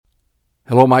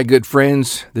Hello, my good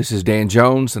friends. This is Dan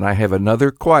Jones, and I have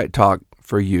another quiet talk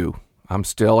for you. I'm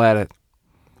still at it.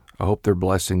 I hope they're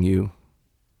blessing you.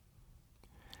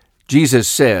 Jesus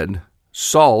said,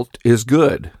 "Salt is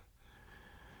good."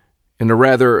 In a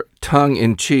rather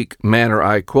tongue-in-cheek manner,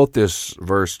 I quote this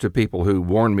verse to people who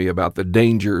warn me about the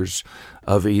dangers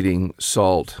of eating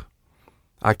salt.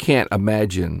 I can't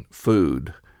imagine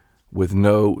food with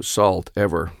no salt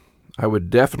ever. I would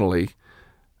definitely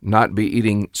not be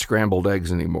eating scrambled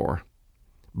eggs anymore.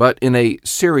 But in a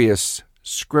serious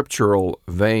scriptural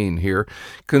vein here,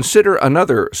 consider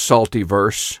another salty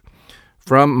verse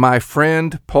from my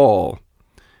friend Paul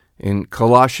in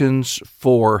Colossians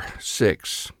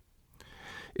 4:6.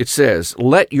 It says,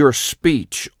 "Let your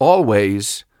speech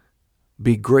always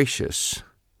be gracious,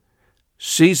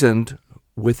 seasoned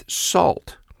with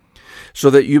salt,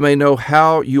 so that you may know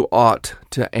how you ought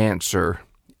to answer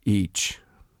each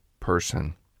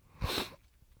person."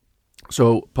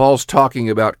 So Paul's talking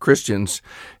about Christians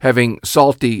having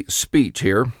salty speech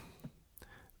here,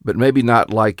 but maybe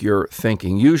not like you're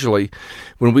thinking. Usually,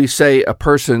 when we say a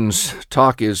person's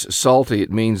talk is salty,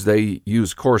 it means they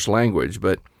use coarse language,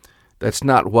 but that's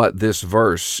not what this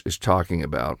verse is talking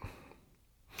about.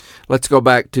 Let's go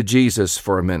back to Jesus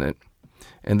for a minute,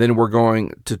 and then we're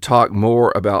going to talk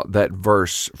more about that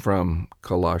verse from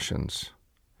Colossians.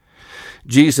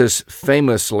 Jesus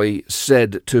famously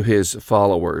said to his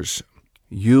followers,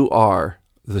 "You are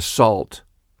the salt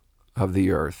of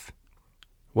the earth."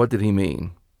 What did he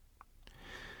mean?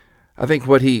 I think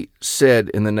what he said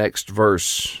in the next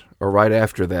verse, or right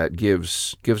after that,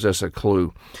 gives us a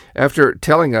clue. After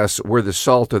telling us we're the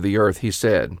salt of the earth, he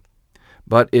said,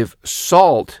 "But if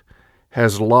salt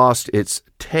has lost its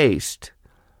taste,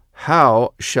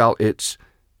 how shall its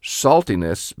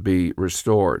saltiness be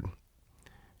restored?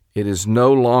 It is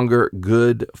no longer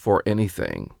good for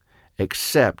anything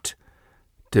except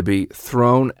to be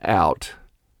thrown out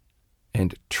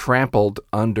and trampled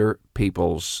under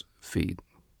people's feet."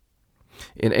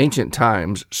 In ancient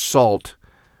times, salt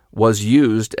was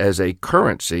used as a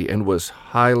currency and was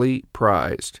highly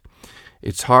prized.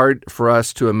 It's hard for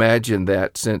us to imagine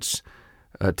that, since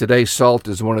today salt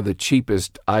is one of the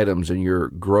cheapest items in your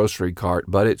grocery cart,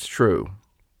 but it's true.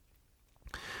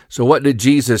 So what did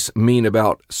Jesus mean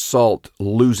about salt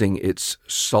losing its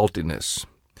saltiness?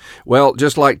 Well,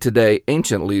 just like today,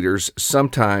 ancient leaders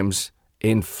sometimes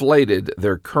inflated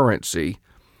their currency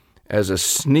as a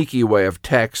sneaky way of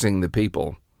taxing the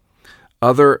people.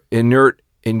 Other inert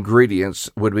ingredients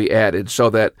would be added so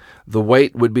that the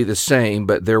weight would be the same,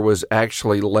 but there was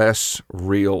actually less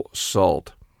real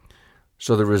salt.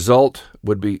 So the result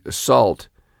would be salt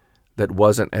that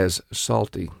wasn't as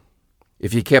salty.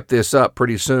 If you kept this up,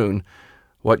 pretty soon,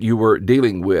 what you were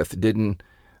dealing with didn't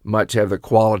much have the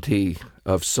quality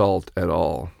of salt at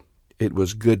all. It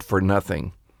was good for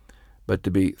nothing but to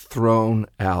be thrown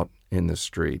out in the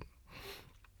street.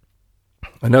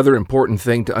 Another important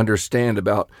thing to understand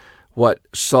about what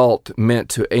salt meant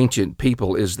to ancient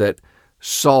people is that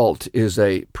salt is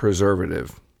a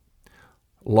preservative.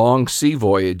 Long sea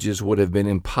voyages would have been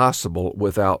impossible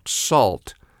without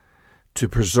salt to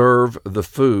preserve the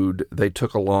food they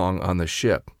took along on the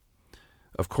ship.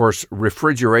 Of course,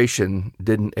 refrigeration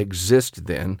didn't exist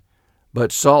then,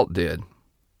 but salt did.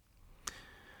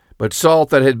 But salt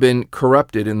that had been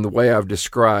corrupted in the way I've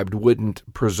described wouldn't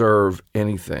preserve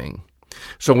anything.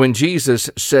 So when Jesus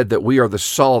said that we are the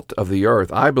salt of the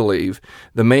earth, I believe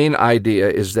the main idea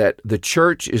is that the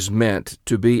church is meant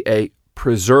to be a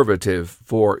preservative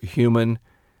for human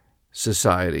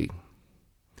society.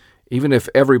 Even if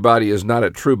everybody is not a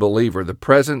true believer, the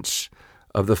presence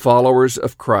of the followers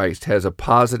of Christ has a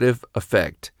positive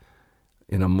effect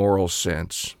in a moral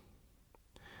sense.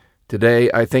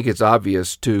 Today, I think it's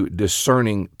obvious to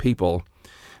discerning people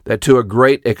that to a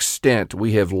great extent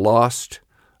we have lost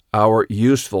our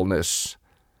usefulness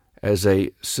as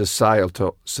a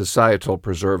societal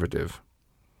preservative.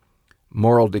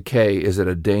 Moral decay is at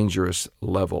a dangerous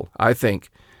level. I think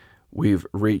we've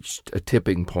reached a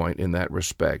tipping point in that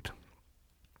respect.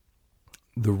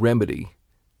 The remedy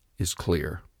is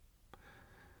clear.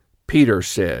 Peter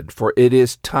said, "For it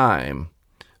is time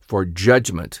for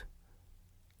judgment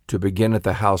to begin at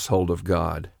the household of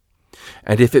God.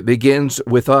 And if it begins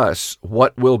with us,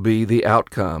 what will be the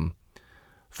outcome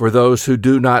for those who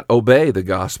do not obey the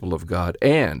gospel of God?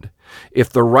 And if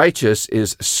the righteous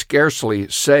is scarcely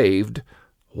saved,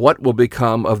 what will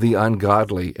become of the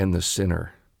ungodly and the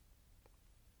sinner?"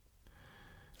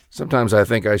 Sometimes I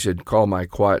think I should call my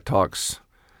quiet talks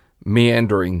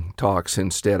meandering talks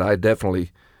instead. I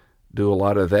definitely do a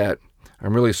lot of that.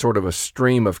 I'm really sort of a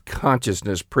stream of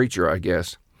consciousness preacher, I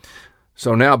guess.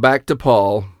 So now back to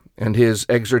Paul and his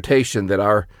exhortation that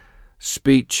our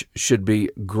speech should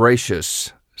be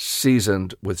gracious,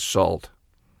 seasoned with salt.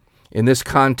 In this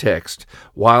context,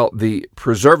 while the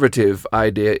preservative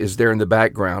idea is there in the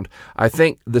background, I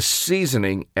think the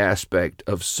seasoning aspect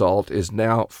of salt is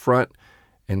now front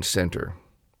and center.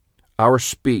 Our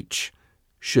speech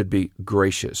should be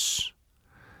gracious.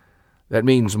 That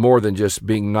means more than just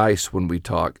being nice when we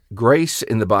talk. Grace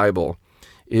in the Bible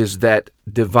is that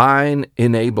divine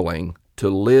enabling to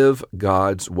live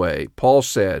God's way. Paul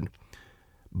said,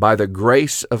 "By the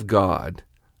grace of God,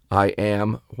 I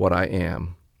am what I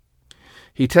am."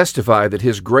 He testified that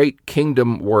his great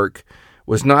kingdom work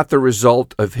was not the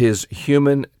result of his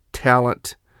human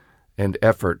talent and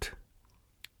effort,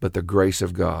 but the grace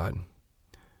of God.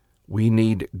 We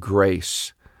need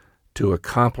grace to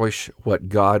accomplish what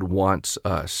God wants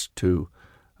us to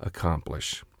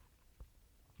accomplish.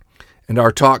 And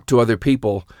our talk to other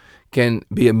people can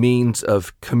be a means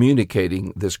of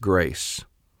communicating this grace.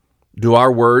 Do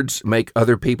our words make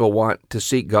other people want to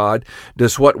seek God?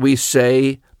 Does what we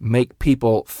say make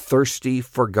people thirsty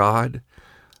for God,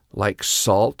 like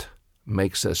salt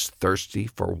makes us thirsty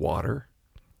for water?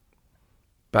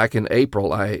 Back in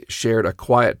April, I shared a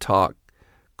quiet talk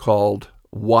called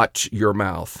Watch Your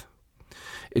Mouth.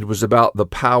 It was about the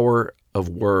power of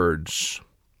words.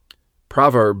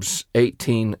 Proverbs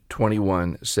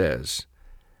 18:21 says,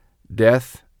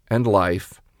 "Death and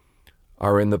life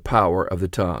are in the power of the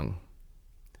tongue."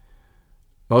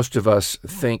 Most of us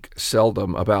think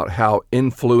seldom about how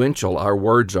influential our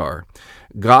words are.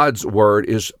 God's word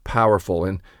is powerful,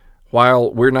 and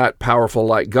while we're not powerful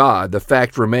like God, the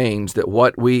fact remains that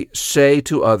what we say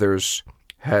to others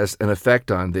has an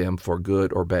effect on them for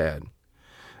good or bad.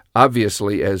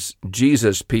 Obviously, as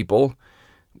Jesus people,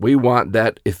 we want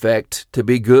that effect to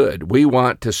be good. We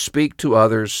want to speak to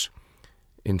others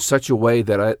in such a way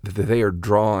that they are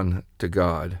drawn to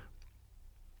God.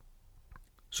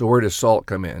 So where does salt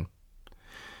come in?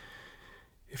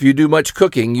 If you do much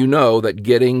cooking, you know that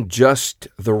getting just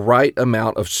the right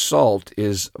amount of salt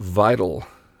is vital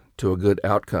to a good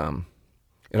outcome.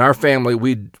 In our family,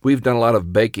 we've done a lot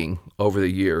of baking over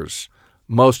the years,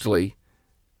 mostly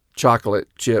chocolate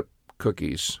chip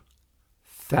cookies,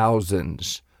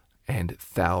 thousands and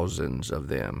thousands of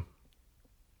them.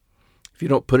 If you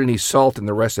don't put any salt in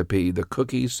the recipe, the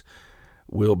cookies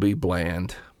will be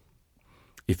bland.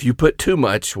 If you put too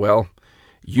much, well,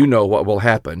 you know what will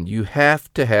happen. You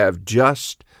have to have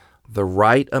just the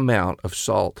right amount of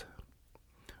salt.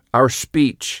 Our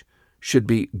speech should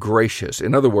be gracious.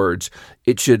 In other words,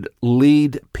 it should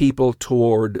lead people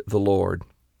toward the Lord.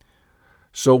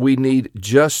 So we need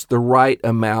just the right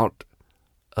amount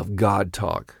of God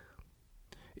talk.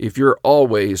 If you're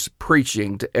always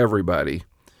preaching to everybody,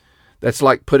 that's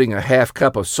like putting a half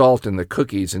cup of salt in the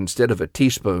cookies instead of a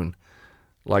teaspoon,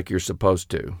 like you're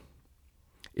supposed to.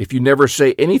 If you never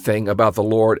say anything about the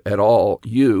Lord at all,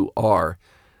 you are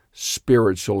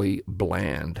spiritually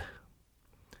bland.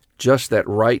 Just that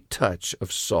right touch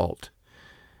of salt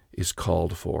is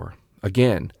called for.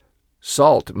 Again,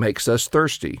 salt makes us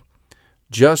thirsty.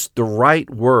 Just the right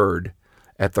word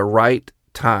at the right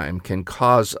time can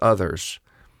cause others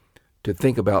to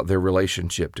think about their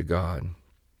relationship to God.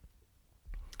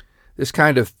 This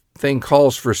kind of thing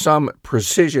calls for some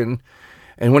precision,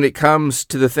 and when it comes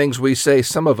to the things we say,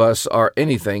 some of us are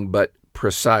anything but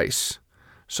precise.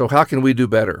 So how can we do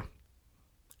better?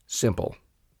 Simple.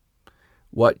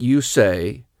 What you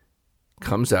say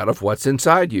comes out of what's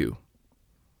inside you.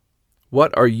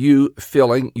 What are you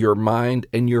filling your mind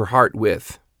and your heart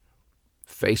with?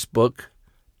 Facebook,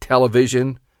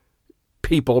 television,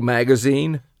 People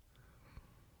magazine?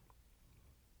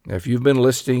 If you've been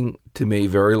listening to me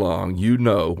very long, you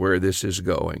know where this is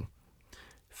going.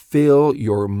 Fill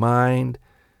your mind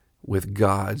with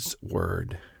God's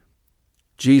word.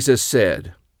 Jesus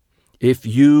said, "If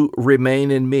you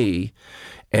remain in me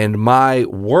and my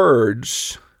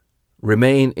words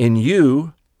remain in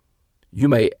you, you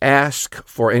may ask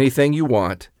for anything you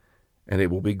want, and it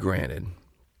will be granted."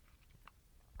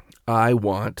 I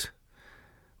want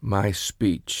my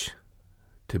speech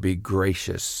to be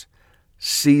gracious,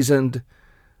 seasoned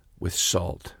with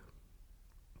salt.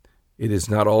 It is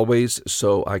not always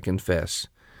so, I confess.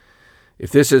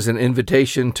 If this is an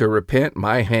invitation to repent,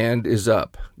 my hand is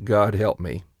up. God help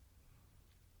me.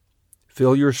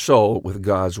 Fill your soul with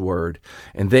God's word,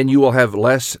 and then you will have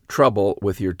less trouble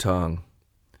with your tongue.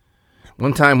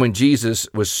 One time when Jesus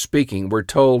was speaking, we're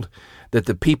told that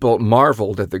the people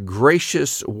marveled at the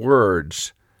gracious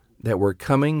words that were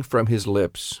coming from his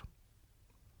lips.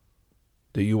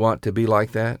 Do you want to be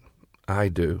like that? I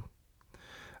do.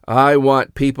 I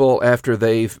want people, after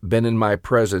they've been in my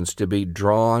presence, to be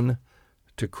drawn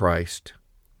to Christ.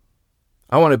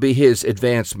 I want to be his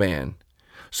advance man,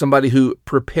 somebody who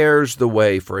prepares the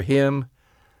way for him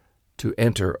to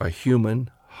enter a human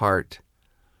heart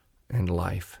and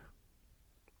life.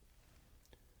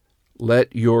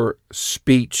 Let your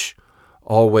speech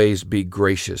always be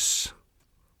gracious,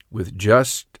 with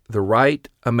just the right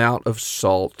amount of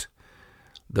salt,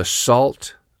 the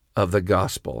salt of the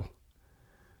gospel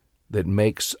that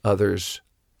makes others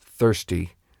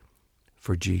thirsty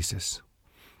for Jesus.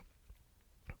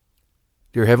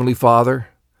 Dear Heavenly Father,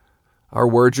 our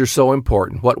words are so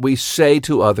important. What we say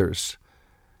to others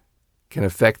can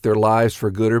affect their lives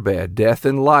for good or bad. Death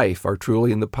and life are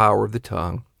truly in the power of the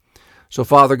tongue. So,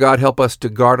 Father God, help us to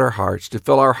guard our hearts, to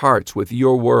fill our hearts with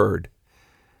your word,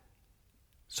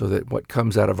 so that what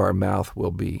comes out of our mouth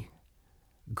will be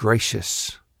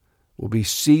gracious, will be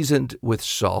seasoned with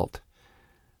salt,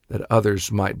 that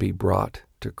others might be brought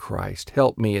to Christ.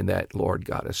 Help me in that, Lord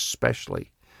God,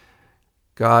 especially.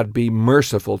 God, be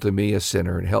merciful to me, a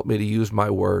sinner, and help me to use my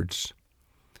words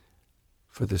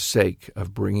for the sake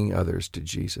of bringing others to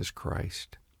Jesus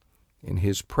Christ. In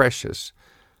his precious,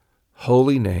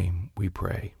 holy name we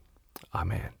pray.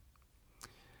 Amen.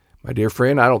 My dear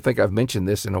friend, I don't think I've mentioned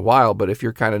this in a while, but if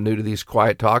you're kind of new to these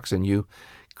Quiet Talks and you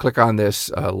click on this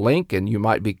link and you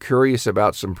might be curious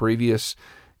about some previous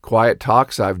Quiet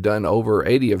Talks, I've done over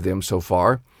 80 of them so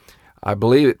far. I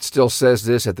believe it still says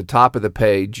this at the top of the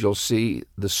page. You'll see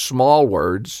the small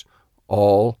words,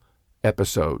 all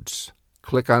episodes.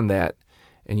 Click on that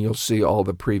and you'll see all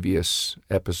the previous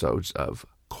episodes of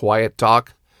Quiet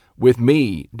Talk with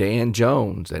me, Dan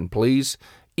Jones. And please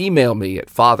email me at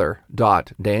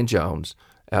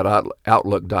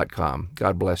father.danjones@outlook.com.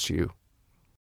 God bless you.